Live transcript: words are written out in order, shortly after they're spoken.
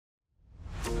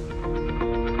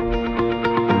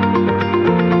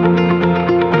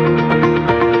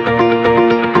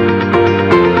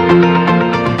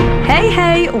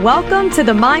Welcome to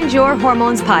the Mind Your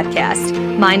Hormones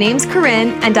podcast. My name's Corinne,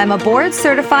 and I'm a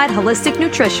board-certified holistic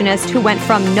nutritionist who went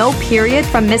from no period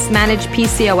from mismanaged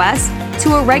PCOS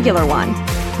to a regular one.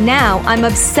 Now I'm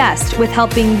obsessed with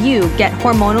helping you get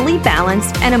hormonally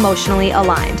balanced and emotionally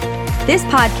aligned. This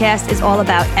podcast is all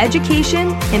about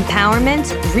education,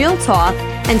 empowerment, real talk,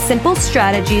 and simple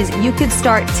strategies you could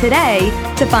start today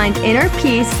to find inner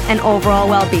peace and overall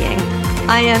well-being.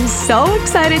 I am so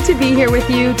excited to be here with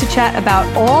you to chat about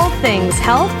all things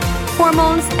health,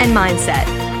 hormones, and mindset.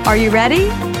 Are you ready?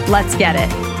 Let's get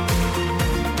it.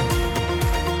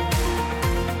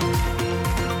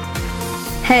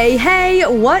 Hey,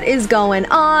 what is going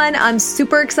on? I'm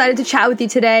super excited to chat with you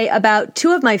today about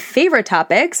two of my favorite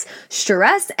topics,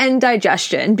 stress and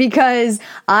digestion, because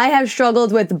I have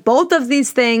struggled with both of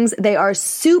these things. They are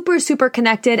super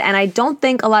connected, and I don't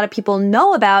think a lot of people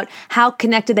know about how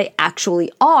connected they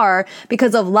actually are,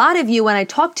 because a lot of you, when I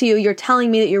talk to you, you're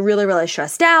telling me that you're really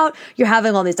stressed out, you're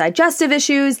having all these digestive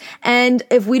issues, and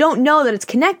if we don't know that it's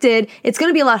connected, it's going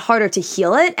to be a lot harder to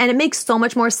heal it, and it makes so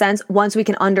much more sense once we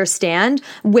can understand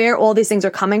where all these things are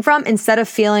coming from, instead of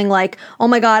feeling like, oh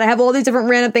my God, I have all these different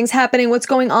random things happening. What's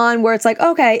going on? Where it's like,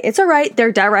 okay, it's all right.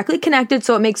 They're directly connected.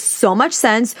 So it makes so much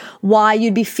sense why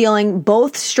you'd be feeling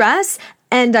both stress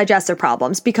and digestive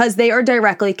problems, because they are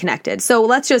directly connected. So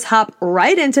let's just hop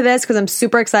right into this, because I'm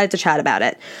super excited to chat about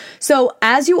it. So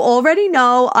as you already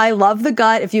know, I love the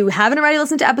gut. If you haven't already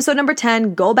listened to episode number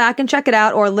 10, go back and check it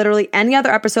out, or literally any other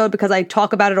episode, because I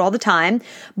talk about it all the time.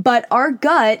 But our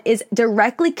gut is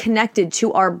directly connected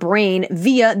to our brain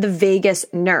via the vagus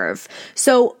nerve.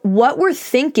 So what we're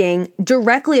thinking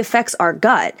directly affects our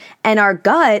gut, and our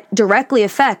gut directly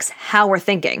affects how we're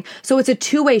thinking. So it's a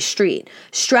two-way street.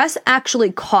 Stress actually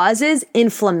causes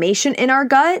inflammation in our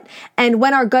gut, and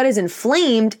when our gut is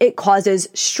inflamed, it causes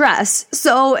stress.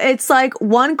 So it's like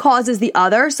one causes the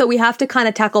other, so we have to kind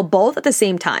of tackle both at the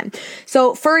same time.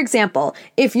 So for example,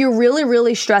 if you're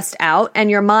really stressed out and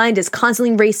your mind is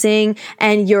constantly racing,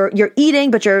 and you're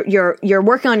eating, but you're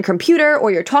working on your computer,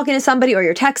 or you're talking to somebody, or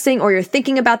you're texting, or you're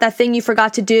thinking about that thing you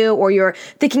forgot to do, or you're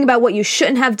thinking about what you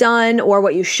shouldn't have done or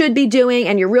what you should be doing,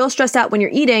 and you're real stressed out when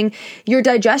you're eating, your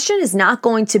digestion is not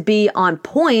going to be on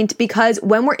point, because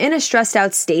when we're in a stressed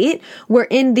out state, we're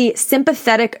in the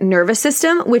sympathetic nervous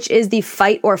system, which is the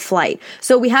fight or flight.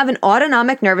 So we have an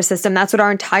autonomic nervous system. That's what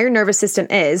our entire nervous system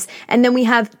is. And then we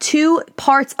have two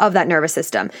parts of that nervous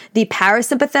system: the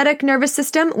parasympathetic nervous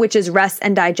system, which is rest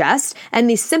and digest, and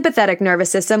the sympathetic nervous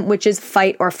system, which is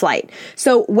fight or flight.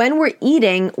 So when we're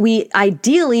eating, we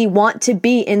ideally want to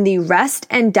be in the rest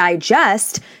and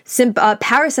digest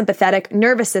parasympathetic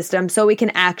nervous system, so we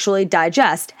can actually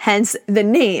digest, hence the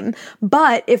name.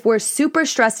 But if we're super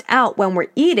stressed out when we're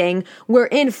eating, we're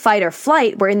in fight or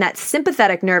flight. We're in that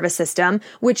sympathetic nervous system,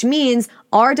 which means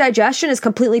our digestion is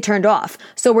completely turned off.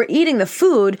 So we're eating the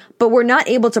food, but we're not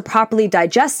able to properly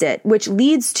digest it, which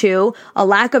leads to a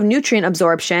lack of nutrient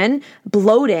absorption,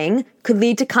 bloating, could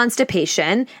lead to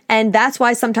constipation. And that's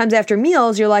why sometimes after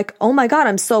meals, you're like, oh my God,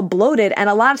 I'm so bloated. And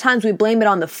a lot of times we blame it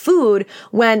on the food,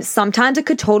 when sometimes it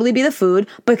could totally be the food,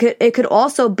 but it could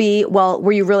also be, well,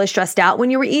 were you really stressed out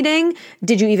when you were eating?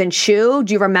 Did you even chew?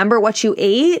 Do you remember what you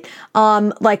ate?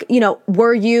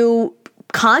 Were you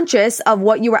conscious of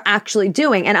what you were actually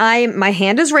doing? And my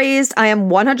hand is raised. I am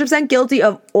 100% guilty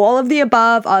of all of the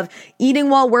above, of eating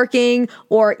while working,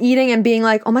 or eating and being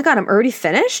like, oh my God, I'm already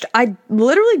finished. I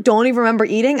literally don't even remember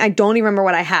eating. I don't even remember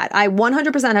what I had. I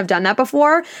 100% have done that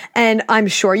before. And I'm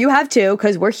sure you have too,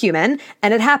 because we're human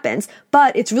and it happens.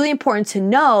 But it's really important to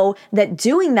know that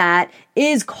doing that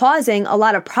is causing a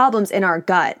lot of problems in our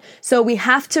gut. So we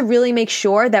have to really make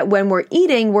sure that when we're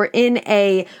eating, we're in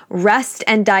a rest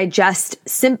and digest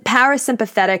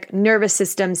parasympathetic nervous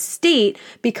system state,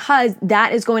 because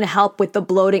that is going to help with the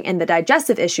bloating and the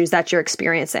digestive issues that you're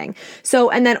experiencing. So,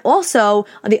 and then also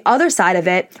on the other side of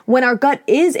it, when our gut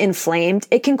is inflamed,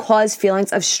 it can cause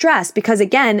feelings of stress, because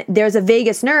again, there's a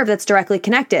vagus nerve that's directly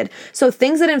connected. So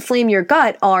things that inflame your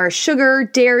gut are sugar,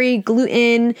 dairy,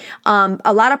 gluten,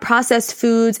 a lot of processed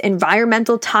foods,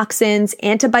 environmental toxins,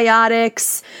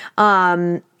 antibiotics,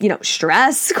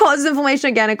 stress causes inflammation.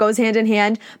 Again, it goes hand in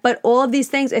hand. But all of these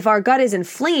things, if our gut is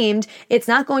inflamed, it's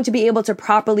not going to be able to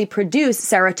properly produce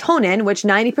serotonin, which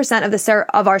 90%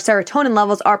 of our serotonin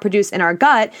levels are produced in our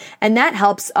gut. And that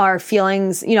helps our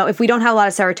feelings. If we don't have a lot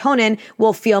of serotonin,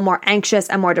 we'll feel more anxious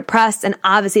and more depressed. And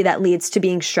obviously that leads to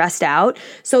being stressed out.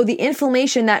 So the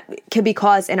inflammation that can be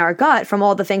caused in our gut from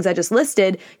all the things I just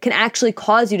listed can actually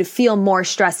cause you to feel more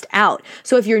stressed out.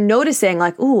 So if you're noticing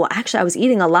like, ooh, actually I was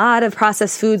eating a lot of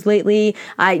processed food foods lately.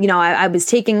 I was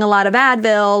taking a lot of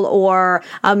Advil, or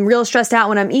I'm real stressed out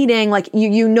when I'm eating. Like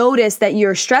you notice that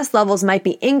your stress levels might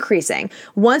be increasing.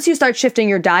 Once you start shifting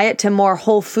your diet to more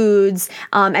whole foods,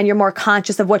 and you're more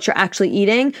conscious of what you're actually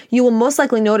eating, you will most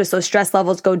likely notice those stress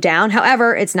levels go down.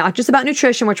 However, it's not just about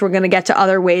nutrition, which we're going to get to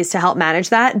other ways to help manage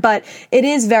that, but it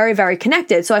is very, very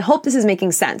connected. So I hope this is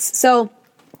making sense. So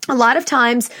a lot of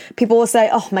times people will say,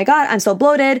 oh my God, I'm so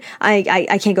bloated.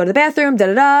 I can't go to the bathroom,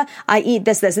 I eat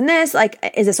this, and this. Like,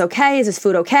 is this okay? Is this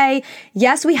food okay?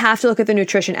 Yes, we have to look at the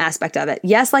nutrition aspect of it.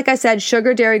 Yes, like I said,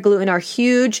 sugar, dairy, gluten are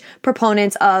huge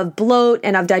proponents of bloat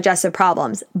and of digestive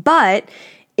problems. But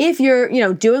if you're,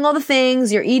 doing all the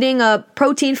things, you're eating a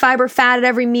protein, fiber, fat at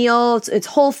every meal, it's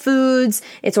whole foods,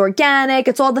 it's organic,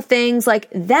 it's all the things, like,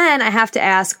 then I have to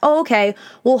ask, okay,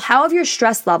 well, how have your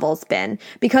stress levels been?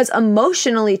 Because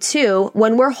emotionally too,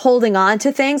 when we're holding on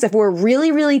to things, if we're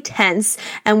really, really tense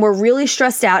and we're really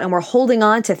stressed out and we're holding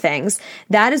on to things,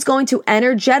 that is going to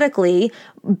energetically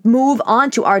move on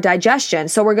to our digestion.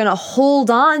 So we're going to hold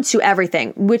on to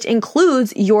everything, which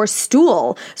includes your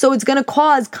stool. So it's going to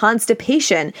cause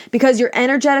constipation because you're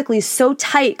energetically so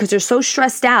tight because you're so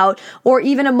stressed out, or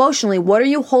even emotionally. What are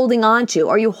you holding on to?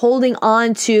 Are you holding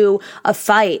on to a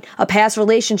fight, a past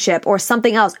relationship, or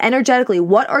something else? Energetically,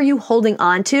 what are you holding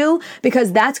on to?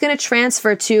 Because that's going to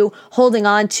transfer to holding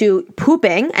on to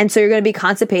pooping. And so you're going to be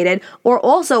constipated, or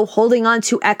also holding on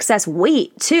to excess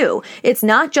weight too. It's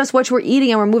not just what we're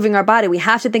eating and we're moving our body. We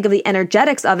have to think of the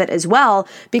energetics of it as well,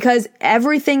 because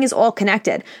everything is all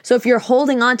connected. So if you're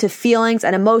holding on to feelings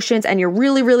and emotions and you're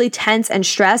really, really tense and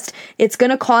stressed, it's going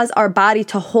to cause our body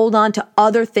to hold on to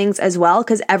other things as well,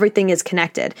 because everything is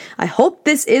connected. I hope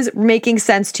this is making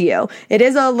sense to you. It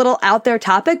is a little out there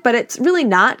topic, but it's really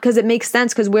not, because it makes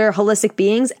sense because we're holistic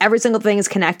beings. Every single thing is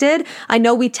connected. I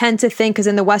know we tend to think, because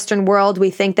in the Western world, we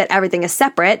think that everything is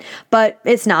separate, but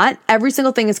it's not. Every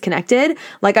single thing is connected.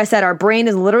 Like I said, our brain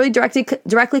is literally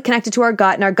directly connected to our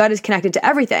gut, and our gut is connected to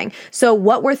everything. So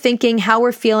what we're thinking, how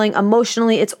we're feeling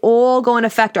emotionally, it's all going to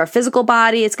affect our physical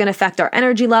body. It's going to affect our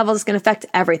energy levels. It's going to affect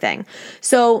everything.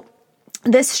 So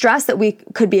this stress that we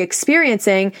could be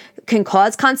experiencing can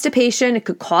cause constipation, it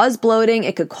could cause bloating,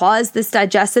 it could cause this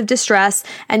digestive distress,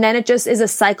 and then it just is a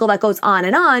cycle that goes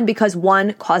on because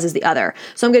one causes the other.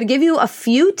 So I'm going to give you a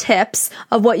few tips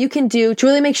of what you can do to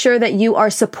really make sure that you are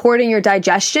supporting your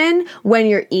digestion when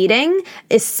you're eating,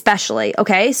 especially,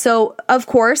 okay? So of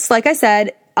course, like I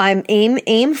said, I'm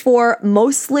aim for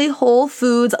mostly whole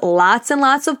foods, lots and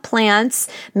lots of plants,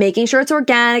 making sure it's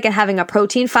organic and having a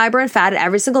protein, fiber, and fat at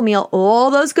every single meal,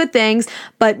 all those good things.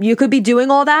 But you could be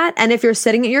doing all that. And if you're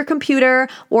sitting at your computer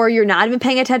or you're not even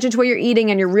paying attention to what you're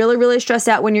eating and you're really, really stressed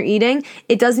out when you're eating,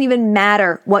 it doesn't even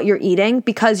matter what you're eating,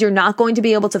 because you're not going to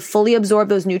be able to fully absorb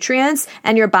those nutrients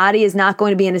and your body is not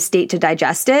going to be in a state to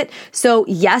digest it. So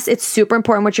yes, it's super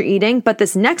important what you're eating, but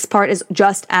this next part is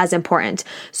just as important.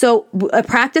 So a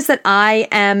practice that I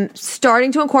am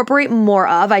starting to incorporate more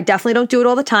of, I definitely don't do it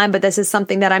all the time, but this is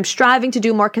something that I'm striving to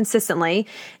do more consistently,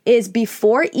 is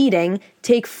before eating,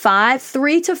 take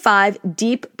 3 to 5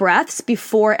 deep breaths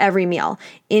before every meal.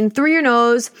 In through your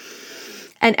nose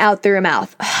and out through your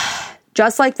mouth.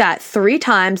 Just like that, 3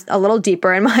 times, a little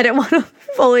deeper. And I don't want to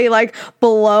fully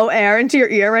blow air into your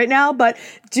ear right now, but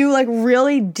do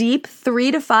really deep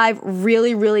 3 to 5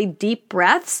 really, really deep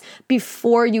breaths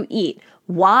before you eat.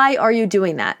 Why are you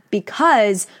doing that?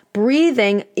 Because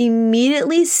breathing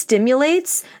immediately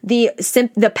stimulates the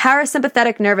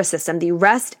parasympathetic nervous system, the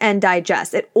rest and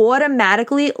digest. It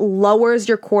automatically lowers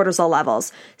your cortisol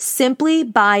levels simply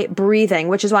by breathing,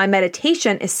 which is why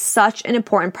meditation is such an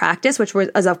important practice, which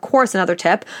is of course another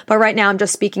tip. But right now I'm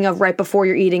just speaking of right before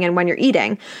you're eating and when you're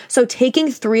eating. So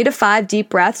taking 3 to 5 deep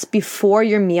breaths before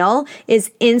your meal is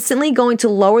instantly going to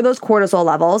lower those cortisol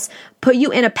levels, put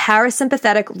you in a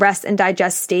parasympathetic rest and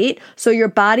digest state, so your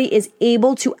body is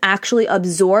able to actually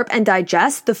absorb and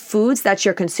digest the foods that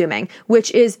you're consuming,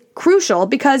 which is crucial,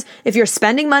 because if you're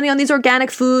spending money on these organic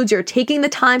foods, you're taking the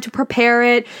time to prepare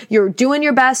it, you're doing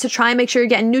your best to try and make sure you're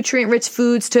getting nutrient-rich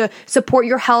foods to support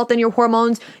your health and your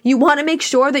hormones, you want to make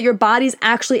sure that your body's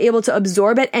actually able to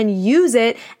absorb it and use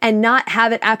it and not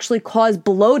have it actually cause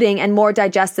bloating and more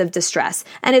digestive distress.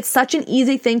 And it's such an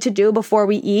easy thing to do before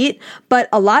we eat, but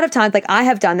a lot of times, I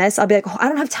have done this, I'll be like, I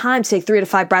don't have time to take 3 to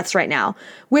 5 breaths right now,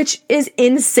 which is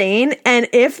insane. And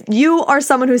if you are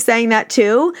someone who's saying that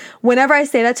too, whenever I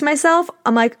say that to myself,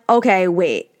 I'm like, okay,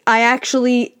 wait, I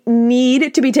actually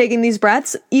need to be taking these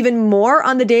breaths even more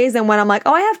on the days than when I'm like,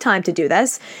 oh, I have time to do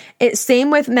this.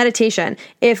 Same with meditation.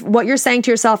 If what you're saying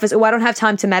to yourself is, oh, I don't have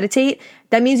time to meditate,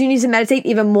 that means you need to meditate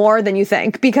even more than you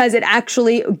think, because it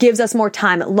actually gives us more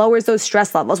time. It lowers those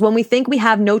stress levels. When we think we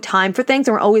have no time for things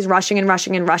and we're always rushing and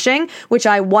rushing and rushing, which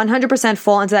I 100%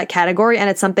 fall into that category, and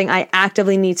it's something I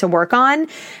actively need to work on,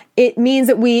 it means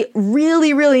that we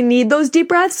really, really need those deep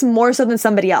breaths more so than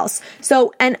somebody else.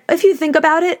 So, and if you think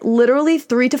about it, literally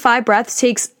 3 to 5 breaths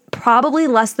takes probably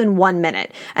less than 1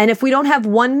 minute. And if we don't have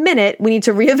 1 minute, we need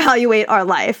to reevaluate our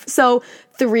life. So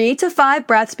 3 to 5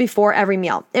 breaths before every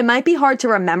meal. It might be hard to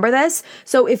remember this.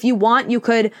 So if you want, you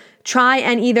could try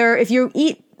and either, if you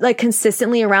eat like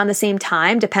consistently around the same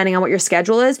time, depending on what your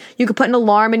schedule is, you could put an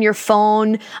alarm in your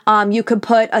phone. You could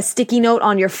put a sticky note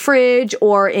on your fridge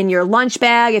or in your lunch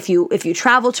bag. If you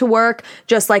travel to work,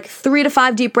 just like 3 to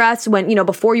 5 deep breaths when,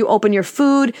 before you open your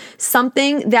food,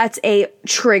 something that's a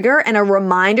trigger and a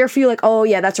reminder for you, like, oh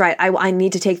yeah, that's right. I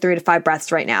need to take 3 to 5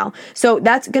 breaths right now. So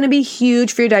that's going to be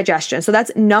huge for your digestion. So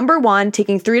that's number 1,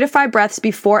 taking 3 to 5 breaths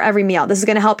before every meal. This is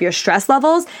going to help your stress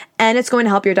levels and it's going to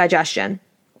help your digestion.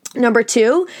 Number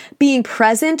 2, being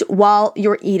present while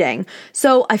you're eating.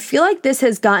 So I feel like this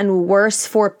has gotten worse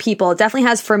for people. It definitely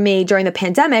has for me during the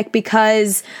pandemic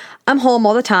because I'm home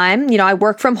all the time. I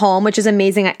work from home, which is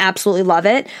amazing. I absolutely love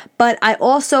it. But I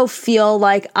also feel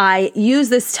like I use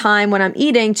this time when I'm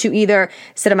eating to either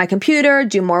sit at my computer,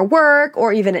 do more work,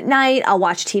 or even at night, I'll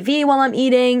watch TV while I'm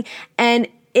eating. And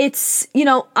it's,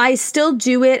 I still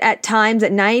do it at times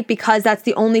at night because that's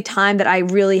the only time that I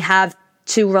really have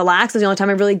to relax. It's the only time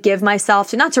I really give myself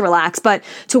to, not to relax, but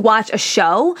to watch a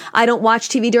show. I don't watch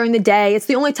TV during the day. It's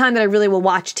the only time that I really will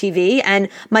watch TV. And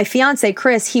my fiance,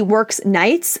 Chris, he works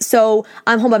nights. So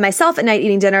I'm home by myself at night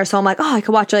eating dinner. So I'm like, oh, I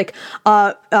could watch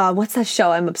what's that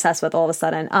show I'm obsessed with all of a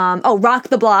sudden? Rock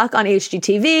the Block on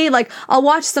HGTV. Like I'll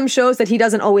watch some shows that he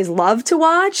doesn't always love to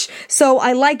watch. So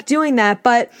I like doing that.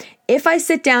 But if I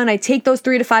sit down, I take those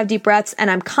 3 to 5 deep breaths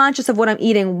and I'm conscious of what I'm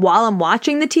eating while I'm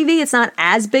watching the TV, it's not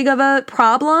as big of a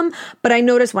problem. But I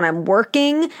notice when I'm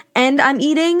working and I'm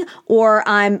eating, or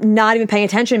I'm not even paying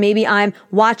attention, maybe I'm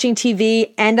watching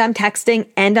TV and I'm texting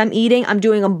and I'm eating, I'm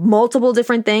doing multiple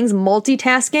different things,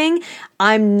 multitasking,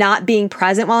 I'm not being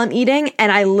present while I'm eating,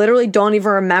 and I literally don't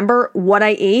even remember what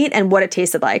I ate and what it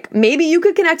tasted like. Maybe you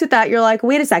could connect with that. You're like,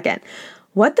 wait a second.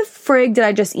 What the frig did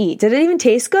I just eat? Did it even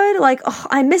taste good? Like, oh,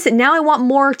 I miss it. Now I want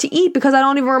more to eat because I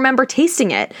don't even remember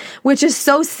tasting it, which is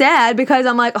so sad because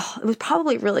I'm like, oh, it was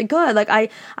probably really good. Like I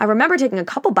remember taking a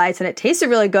couple bites and it tasted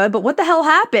really good, but what the hell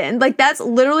happened? Like that's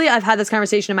literally, I've had this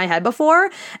conversation in my head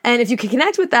before. And if you can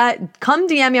connect with that, come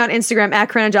DM me on Instagram at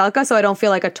Corinne Angelica so I don't feel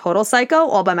like a total psycho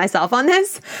all by myself on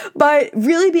this. But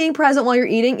really being present while you're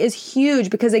eating is huge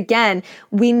because again,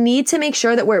 we need to make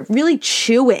sure that we're really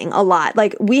chewing a lot.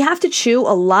 Like we have to chew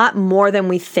a lot more than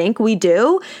we think we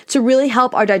do to really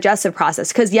help our digestive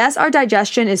process. Because yes, our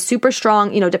digestion is super strong,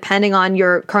 depending on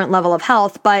your current level of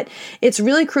health, but it's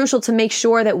really crucial to make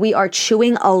sure that we are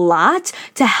chewing a lot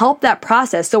to help that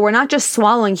process. So we're not just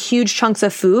swallowing huge chunks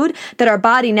of food that our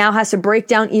body now has to break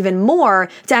down even more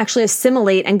to actually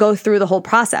assimilate and go through the whole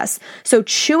process. So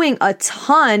chewing a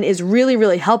ton is really,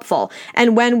 really helpful.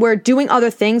 And when we're doing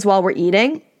other things while we're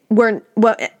eating, we're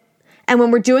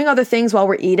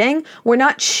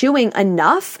not chewing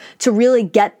enough to really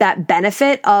get that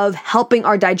benefit of helping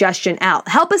our digestion out.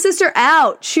 Help a sister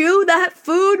out. Chew that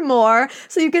food more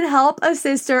so you can help a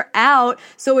sister out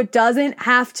so it doesn't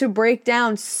have to break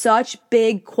down such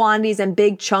big quantities and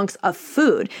big chunks of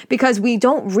food, because we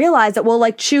don't realize that we'll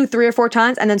like chew 3 or 4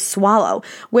 times and then swallow.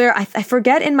 Where I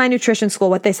forget in my nutrition school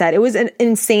what they said. It was an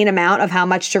insane amount of how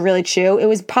much to really chew. It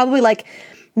was probably like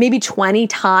maybe 20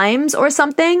 times or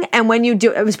something. And when you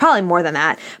do, it was probably more than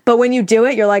that. But when you do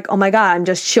it, you're like, oh my God, I'm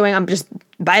just chewing. I'm just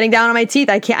biting down on my teeth.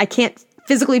 I can't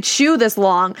physically chew this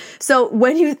long. So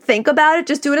when you think about it,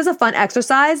 just do it as a fun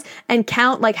exercise and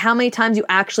count like how many times you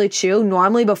actually chew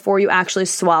normally before you actually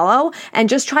swallow, and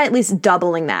just try at least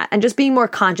doubling that and just being more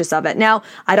conscious of it. Now,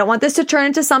 I don't want this to turn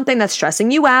into something that's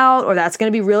stressing you out or that's going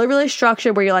to be really, really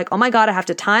structured where you're like, oh my God, I have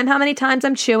to time how many times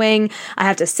I'm chewing. I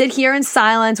have to sit here in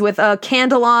silence with a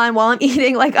candle on while I'm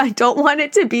eating. Like, I don't want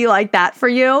it to be like that for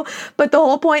you. But the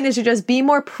whole point is to just be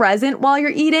more present while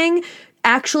you're eating.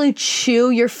 Actually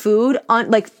chew your food on,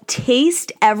 like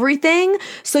taste everything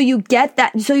so you get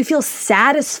that, so you feel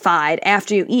satisfied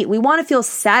after you eat. We want to feel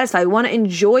satisfied. We want to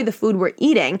enjoy the food we're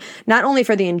eating, not only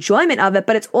for the enjoyment of it,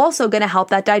 but it's also going to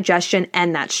help that digestion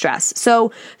and that stress.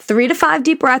 So 3 to 5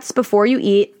 deep breaths before you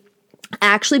eat.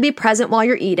 Actually be present while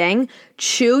you're eating.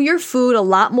 chew your food a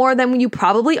lot more than you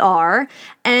probably are.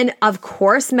 And of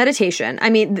course, meditation.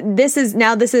 I mean, this is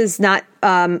not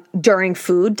during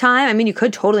food time. I mean, you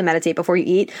could totally meditate before you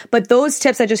eat, but those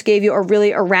tips I just gave you are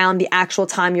really around the actual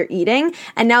time you're eating.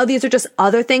 And now these are just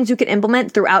other things you can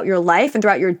implement throughout your life and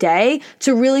throughout your day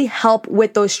to really help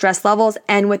with those stress levels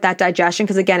and with that digestion.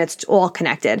 Because again, it's all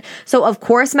connected. So of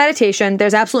course, meditation.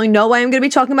 There's absolutely no way I'm going to be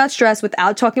talking about stress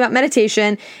without talking about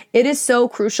meditation. It is so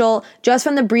crucial just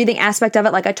from the breathing aspect of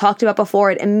it. Like I talked about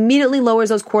before, it immediately lowers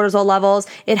those cortisol levels.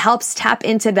 It helps tap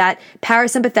into that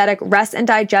parasympathetic rest and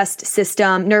digest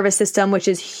nervous system, which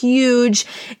is huge.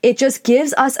 It just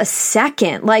gives us a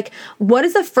second. Like, what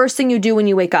is the first thing you do when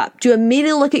you wake up? Do you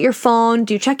immediately look at your phone?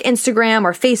 Do you check Instagram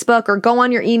or Facebook or go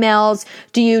on your emails?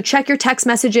 Do you check your text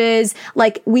messages?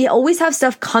 Like, we always have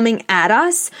stuff coming at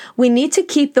us. We need to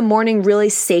keep the morning really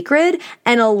sacred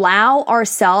and allow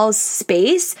ourselves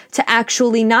space to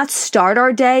actually not start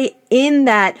our day in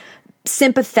that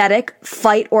sympathetic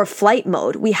fight or flight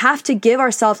mode. We have to give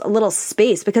ourselves a little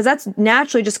space because that's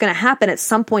naturally just going to happen at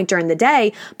some point during the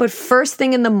day. But first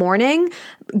thing in the morning,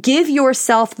 give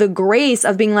yourself the grace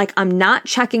of being like, I'm not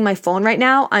checking my phone right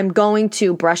now. I'm going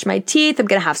to brush my teeth. I'm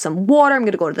going to have some water. I'm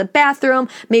going to go to the bathroom.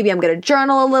 Maybe I'm going to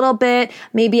journal a little bit.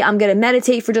 Maybe I'm going to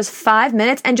meditate for just 5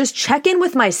 minutes and just check in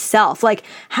with myself. Like,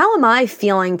 how am I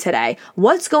feeling today?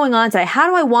 What's going on today? How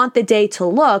do I want the day to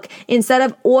look instead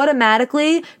of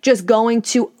automatically just going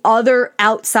to other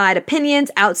outside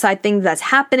opinions, outside things that's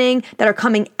happening that are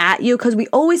coming at you? Because we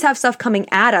always have stuff coming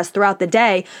at us throughout the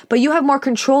day, but you have more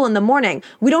control in the morning.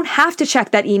 We don't have to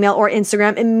check that email or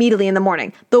Instagram immediately in the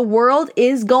morning. The world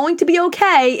is going to be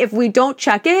okay if we don't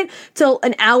check it till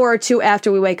an hour or two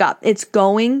after we wake up. It's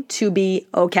going to be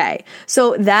okay.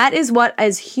 So that is what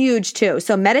is huge too.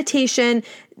 So meditation,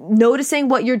 noticing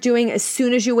what you're doing as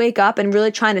soon as you wake up and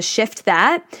really trying to shift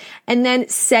that. And then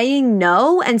saying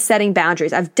no and setting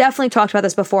boundaries. I've definitely talked about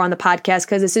this before on the podcast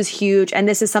because this is huge. And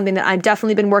this is something that I've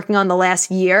definitely been working on the last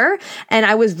year. And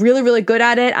I was really, really good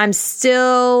at it.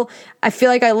 I feel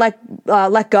like I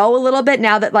let go a little bit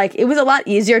now that like it was a lot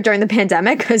easier during the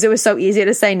pandemic because it was so easy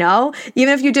to say no.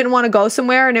 Even if you didn't want to go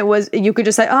somewhere and you could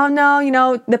just say, oh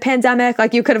no, the pandemic,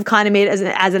 like you could have kind of made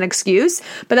it as an excuse,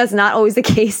 but that's not always the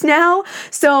case now.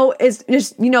 So it's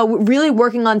just, really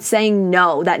working on saying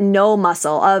no, that no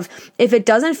muscle of if it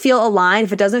doesn't feel aligned,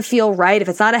 if it doesn't feel right, if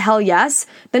it's not a hell yes,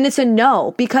 then it's a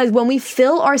no. Because when we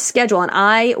fill our schedule, and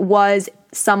I was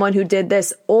someone who did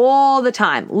this all the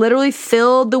time, literally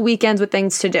filled the weekends with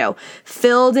things to do,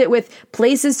 filled it with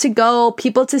places to go,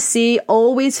 people to see,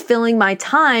 always filling my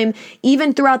time,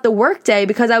 even throughout the workday,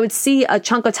 because I would see a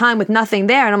chunk of time with nothing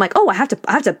there. And I'm like, oh, I have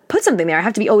to put something there. I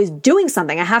have to be always doing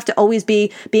something. I have to always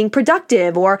be being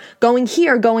productive or going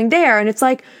here, going there. And it's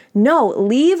like, no,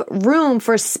 leave room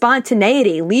for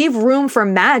spontaneity, leave room for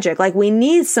magic. Like we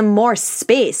need some more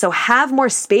space. So have more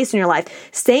space in your life.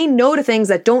 Say no to things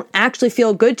that don't actually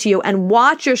feel good to you and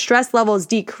watch your stress levels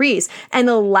decrease and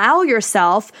allow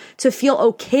yourself to feel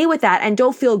okay with that and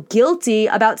don't feel guilty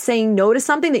about saying no to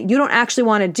something that you don't actually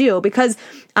want to do. Because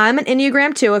I'm an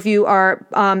Enneagram 2. If you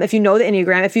know the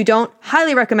Enneagram, if you don't,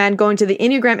 highly recommend going to the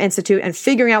Enneagram Institute and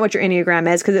figuring out what your Enneagram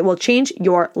is because it will change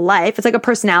your life. It's like a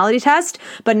personality test,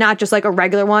 but not just like a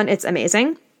regular one. It's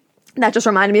amazing. That just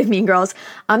reminded me of Mean Girls.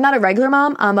 I'm not a regular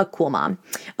mom. I'm a cool mom.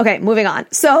 Okay, moving on.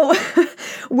 So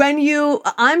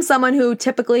I'm someone who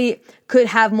typically could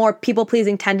have more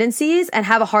people-pleasing tendencies and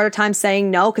have a harder time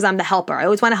saying no because I'm the helper. I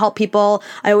always want to help people.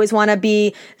 I always want to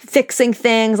be fixing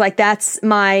things. Like that's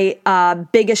my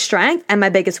biggest strength and my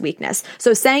biggest weakness.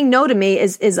 So saying no to me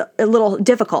is a little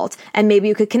difficult, and maybe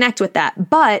you could connect with that.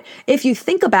 But if you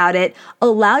think about it,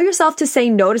 allow yourself to say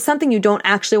no to something you don't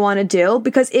actually want to do,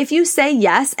 because if you say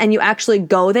yes and you actually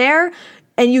go there,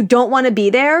 and you don't want to be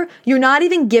there, you're not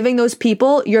even giving those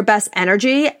people your best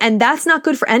energy, and that's not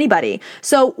good for anybody.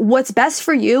 So what's best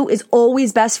for you is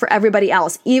always best for everybody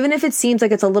else. Even if it seems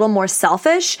like it's a little more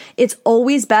selfish, it's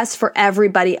always best for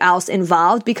everybody else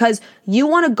involved, because you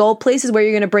want to go places where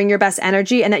you're going to bring your best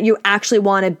energy and that you actually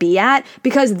want to be at,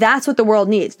 because that's what the world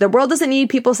needs. The world doesn't need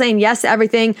people saying yes to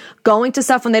everything, going to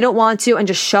stuff when they don't want to, and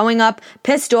just showing up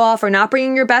pissed off or not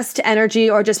bringing your best energy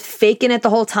or just faking it the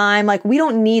whole time. Like, we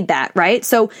don't need that, right?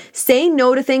 So say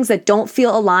no to things that don't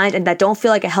feel aligned and that don't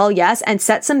feel like a hell yes, and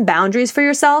set some boundaries for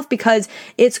yourself, because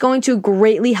it's going to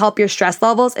greatly help your stress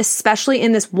levels, especially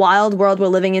in this wild world we're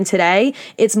living in today.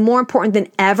 It's more important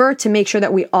than ever to make sure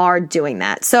that we are doing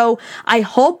that. So I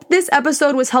hope this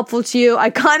episode was helpful to you. I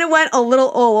kind of went a little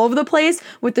all over the place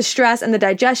with the stress and the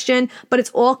digestion, but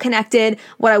it's all connected.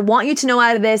 What I want you to know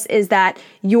out of this is that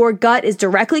your gut is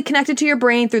directly connected to your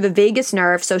brain through the vagus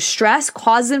nerve. So stress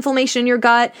causes inflammation in your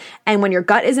gut. And when your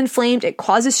gut is inflamed, it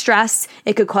causes stress.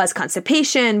 It could cause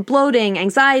constipation, bloating,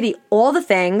 anxiety, all the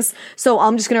things. So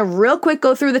I'm just going to real quick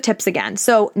go through the tips again.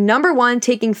 So number 1,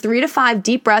 taking 3 to 5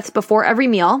 deep breaths before every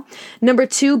meal. Number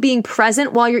 2, being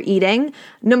present while you're eating.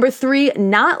 Number 3,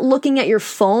 not looking at your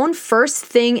phone first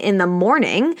thing in the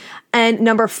morning. And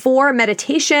number 4,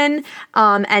 meditation.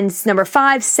 And number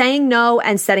 5, saying no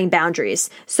and setting boundaries.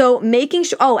 So making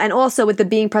sure, and also with the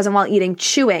being present while eating,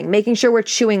 chewing, making sure we're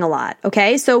chewing a lot.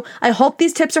 Okay. So I hope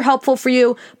these tips are helpful for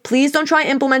you. Please don't try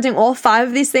implementing all 5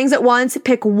 of these things at once.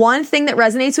 Pick one thing that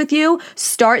resonates with you,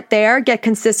 start there, get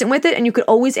consistent with it, and you could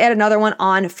always add another one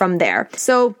on from there.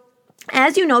 So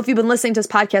as you know, if you've been listening to this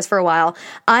podcast for a while,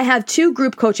 I have 2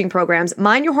 group coaching programs.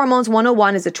 Mind Your Hormones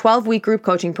 101 is a 12-week group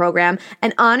coaching program,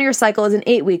 and Honor Your Cycle is an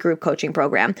 8-week group coaching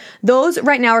program. Those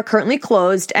right now are currently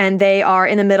closed, and they are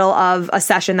in the middle of a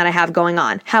session that I have going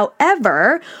on.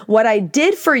 However, what I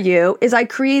did for you is I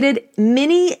created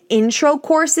mini intro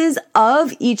courses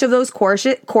of each of those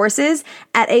courses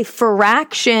at a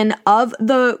fraction of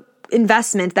the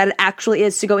investment that it actually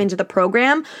is to go into the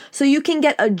program, so you can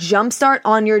get a jump start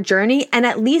on your journey and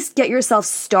at least get yourself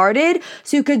started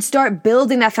so you could start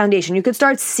building that foundation. You could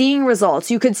start seeing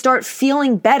results. You could start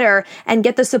feeling better and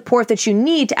get the support that you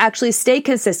need to actually stay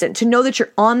consistent, to know that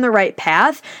you're on the right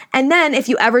path. And then if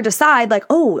you ever decide like,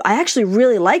 oh, I actually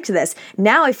really liked this,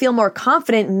 now I feel more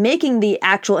confident making the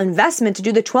actual investment to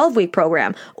do the 12-week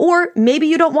program. Or maybe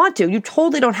you don't want to. You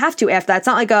totally don't have to after that. It's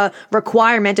not like a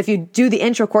requirement. If you do the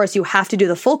intro course, you have to do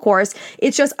the full course.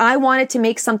 It's just, I wanted to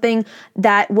make something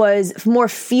that was more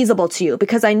feasible to you,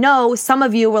 because I know some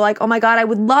of you were like, oh my God, I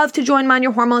would love to join Mind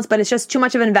Your Hormones, but it's just too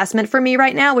much of an investment for me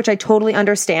right now, which I totally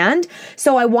understand.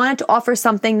 So I wanted to offer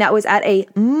something that was at a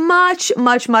much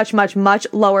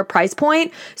lower price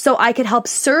point, so I could help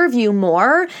serve you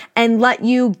more and let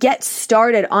you get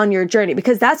started on your journey,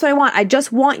 because that's what I want. I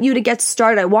just want you to get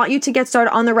started. I want you to get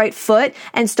started on the right foot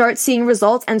and start seeing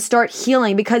results and start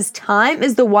healing, because time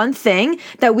is the one thing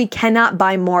that we cannot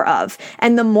buy more of.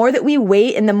 And the more that we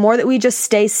wait and the more that we just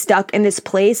stay stuck in this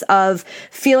place of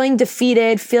feeling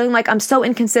defeated, feeling like I'm so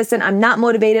inconsistent, I'm not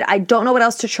motivated, I don't know what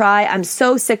else to try, I'm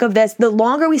so sick of this, the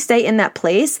longer we stay in that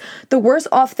place, the worse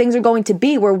off things are going to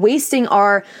be. We're wasting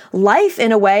our life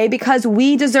in a way, because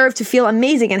we deserve to feel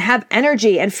amazing and have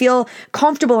energy and feel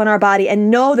comfortable in our body and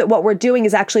know that what we're doing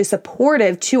is actually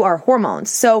supportive to our hormones.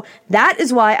 So that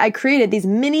is why I created these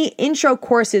mini intro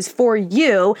courses for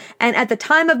you. And at the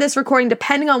time of this recording,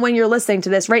 depending on when you're listening to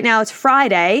this, right now it's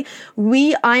Friday,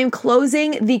 I am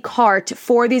closing the cart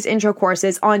for these intro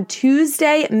courses on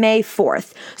Tuesday, May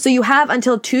 4th. So you have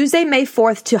until Tuesday, May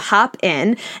 4th to hop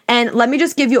in. And let me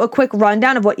just give you a quick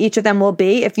rundown of what each of them will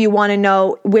be if you want to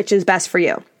know which is best for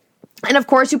you. And of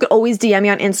course, you could always DM me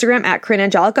on Instagram at Corinne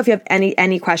Angelica if you have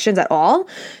any questions at all.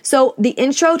 So the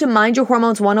intro to Mind Your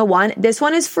Hormones 101, this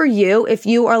one is for you if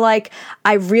you are like,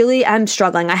 I really am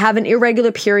struggling. I have an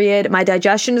irregular period. My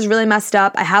digestion is really messed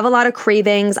up. I have a lot of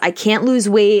cravings. I can't lose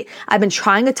weight. I've been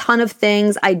trying a ton of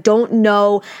things. I don't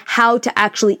know how to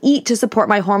actually eat to support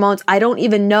my hormones. I don't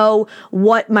even know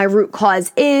what my root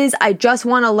cause is. I just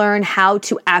want to learn how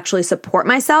to actually support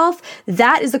myself.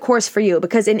 That is the course for you,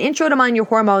 because in Intro to Mind Your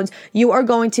Hormones, you are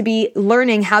going to be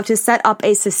learning how to set up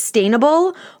a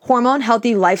sustainable, hormone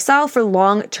healthy lifestyle for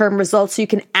long-term results so you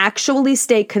can actually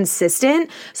stay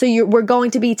consistent. So we're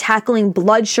going to be tackling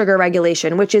blood sugar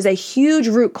regulation, which is a huge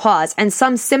root cause. And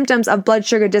some symptoms of blood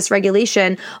sugar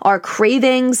dysregulation are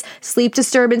cravings, sleep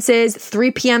disturbances,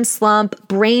 3 p.m. slump,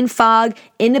 brain fog,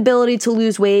 inability to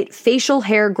lose weight, facial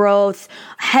hair growth,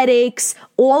 headaches.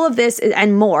 All of this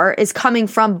and more is coming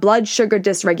from blood sugar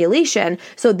dysregulation.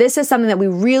 So this is something that we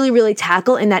really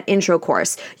tackle in that intro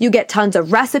course. You get tons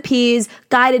of recipes,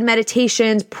 guided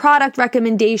meditations, product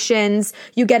recommendations.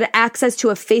 You get access to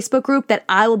a Facebook group that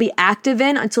I will be active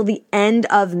in until the end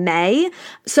of May.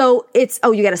 So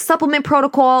you get a supplement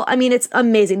protocol. I mean, it's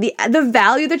amazing. The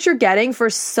value that you're getting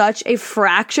for such a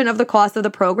fraction of the cost of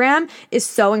the program is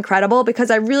so incredible,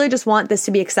 because I really just want this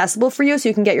to be accessible for you so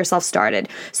you can get yourself started.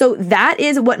 So that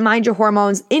is what Mind Your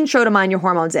Hormones, Intro to Mind Your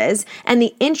Hormones is. And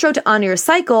the Intro to Honor Your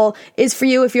Cycle is for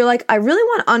you if you're like, I really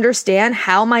want to understand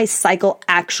how my cycle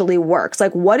actually works.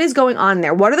 Like, what is going on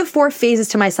there? What are the 4 phases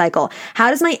to my cycle? How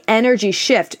does my energy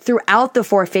shift throughout the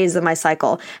 4 phases of my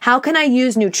cycle? How can I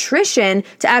use nutrition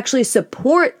to actually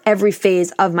support every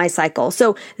phase of my cycle?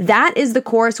 So that is the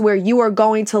course where you are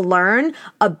going to learn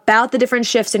about the different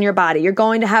shifts in your body. You're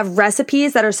going to have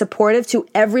recipes that are supportive to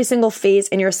every single phase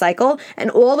in your cycle.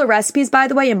 And all the recipes, by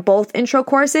the way, in both intro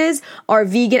courses are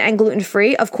vegan and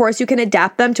gluten-free. Of course, you can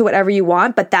adapt them to whatever you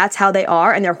want, but that's how they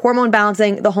are. And they're hormone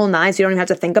balancing the whole 9, so you don't even have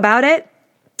to think about it.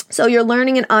 So you're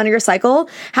learning and honor your cycle,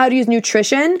 how to use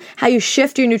nutrition, how you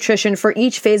shift your nutrition for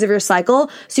each phase of your cycle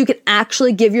so you can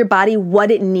actually give your body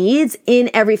what it needs in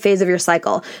every phase of your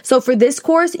cycle. So for this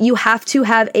course, you have to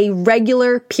have a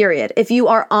regular period. If you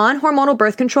are on hormonal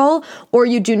birth control or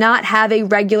you do not have a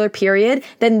regular period,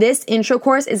 then this intro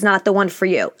course is not the one for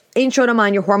you. Intro to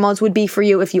Mind Your Hormones would be for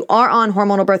you if you are on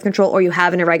hormonal birth control or you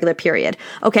have an irregular period.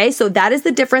 Okay, so that is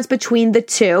the difference between the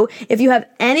two. If you have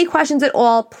any questions at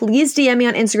all, please DM me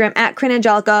on Instagram at Corinne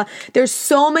Angelica. There's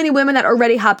so many women that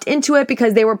already hopped into it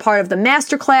because they were part of the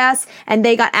masterclass and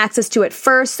they got access to it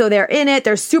first, so they're in it.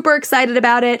 They're super excited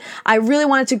about it. I really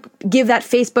wanted to give that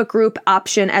Facebook group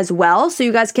option as well, so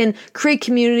you guys can create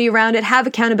community around it, have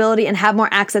accountability, and have more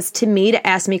access to me to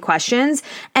ask me questions.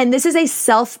 And this is a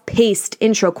self-paced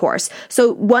intro course.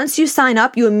 So once you sign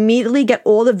up, you immediately get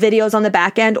all the videos on the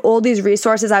back end, all these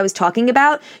resources I was talking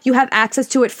about. You have access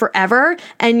to it forever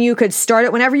and you could start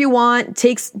it whenever you want. It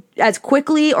takes as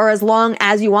quickly or as long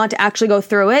as you want to actually go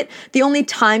through it. The only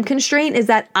time constraint is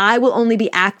that I will only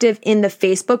be active in the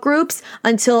Facebook groups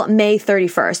until May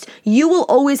 31st. You will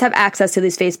always have access to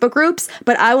these Facebook groups,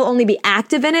 but I will only be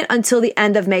active in it until the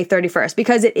end of May 31st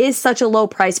because it is such a low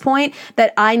price point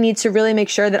that I need to really make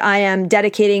sure that I am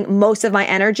dedicating most of my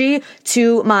energy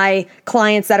to my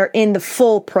clients that are in the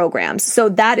full programs. So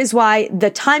that is why the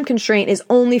time constraint is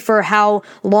only for how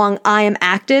long I am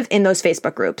active in those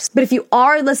Facebook groups. But if you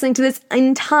are listening to this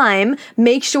in time,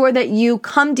 make sure that you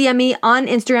come DM me on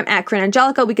Instagram at Corinne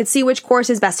Angelica. We could see which course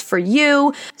is best for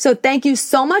you. So thank you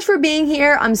so much for being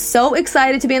here. I'm so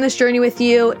excited to be on this journey with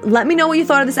you. Let me know what you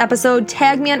thought of this episode.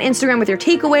 Tag me on Instagram with your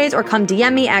takeaways or come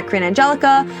DM me at Corinne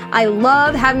Angelica. I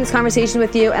love having this conversation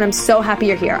with you and I'm so happy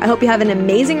you're here. I hope you have an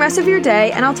amazing rest of your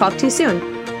day and I'll talk to you soon.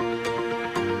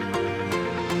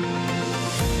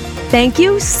 Thank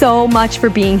you so much for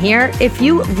being here. If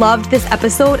you loved this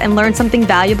episode and learned something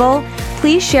valuable,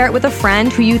 please share it with a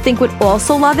friend who you think would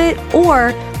also love it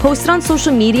or post it on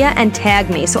social media and tag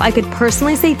me so I could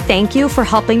personally say thank you for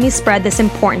helping me spread this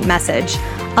important message.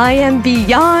 I am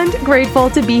beyond grateful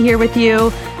to be here with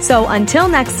you. So until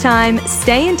next time,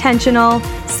 stay intentional,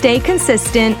 stay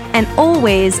consistent, and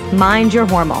always mind your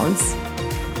hormones.